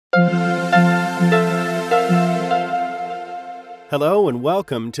Hello and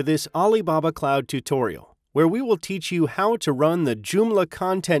welcome to this Alibaba Cloud tutorial, where we will teach you how to run the Joomla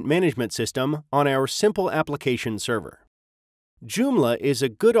content management system on our simple application server. Joomla is a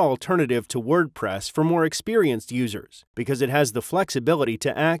good alternative to WordPress for more experienced users because it has the flexibility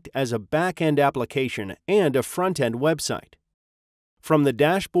to act as a back-end application and a front-end website. From the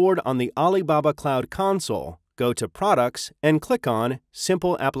dashboard on the Alibaba Cloud console, go to Products and click on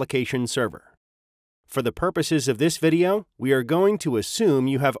Simple Application Server. For the purposes of this video, we are going to assume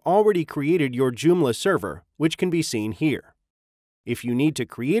you have already created your Joomla server, which can be seen here. If you need to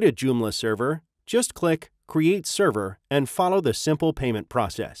create a Joomla server, just click Create Server and follow the simple payment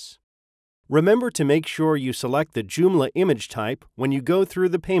process. Remember to make sure you select the Joomla image type when you go through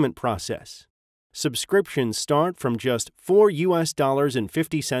the payment process. Subscriptions start from just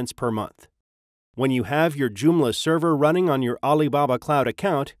 $4.50 per month. When you have your Joomla server running on your Alibaba Cloud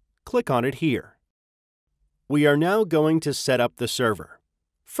account, click on it here. We are now going to set up the server.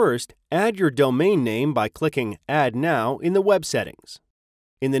 First, add your domain name by clicking Add Now in the Web Settings.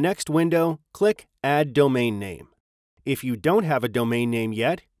 In the next window, click Add Domain Name. If you don't have a domain name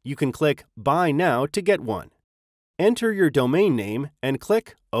yet, you can click Buy Now to get one. Enter your domain name and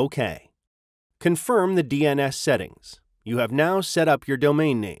click OK. Confirm the DNS settings. You have now set up your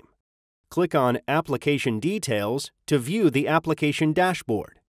domain name. Click on Application Details to view the application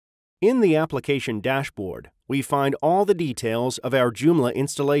dashboard. In the application dashboard, we find all the details of our Joomla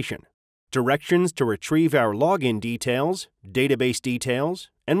installation, directions to retrieve our login details, database details,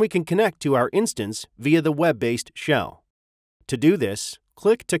 and we can connect to our instance via the web-based shell. To do this,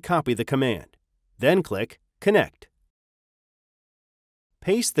 click to copy the command, then click Connect.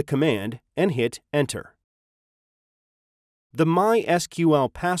 Paste the command and hit Enter. The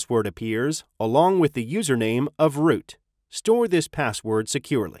MySQL password appears along with the username of root. Store this password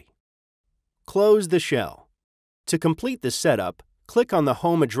securely. Close the shell. To complete the setup, click on the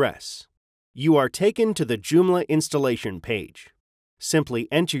home address. You are taken to the Joomla installation page. Simply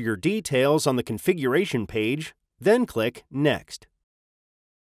enter your details on the configuration page, then click Next.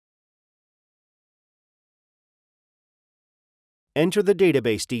 Enter the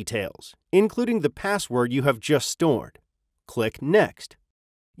database details, including the password you have just stored. Click Next.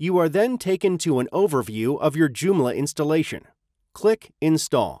 You are then taken to an overview of your Joomla installation. Click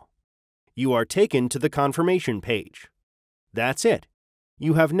Install. You are taken to the confirmation page. That's it.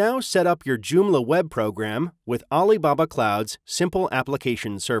 You have now set up your Joomla web program with Alibaba Cloud's Simple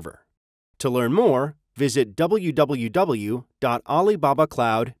Application Server. To learn more, visit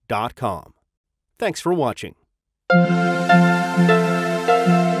www.alibabacloud.com. Thanks for watching.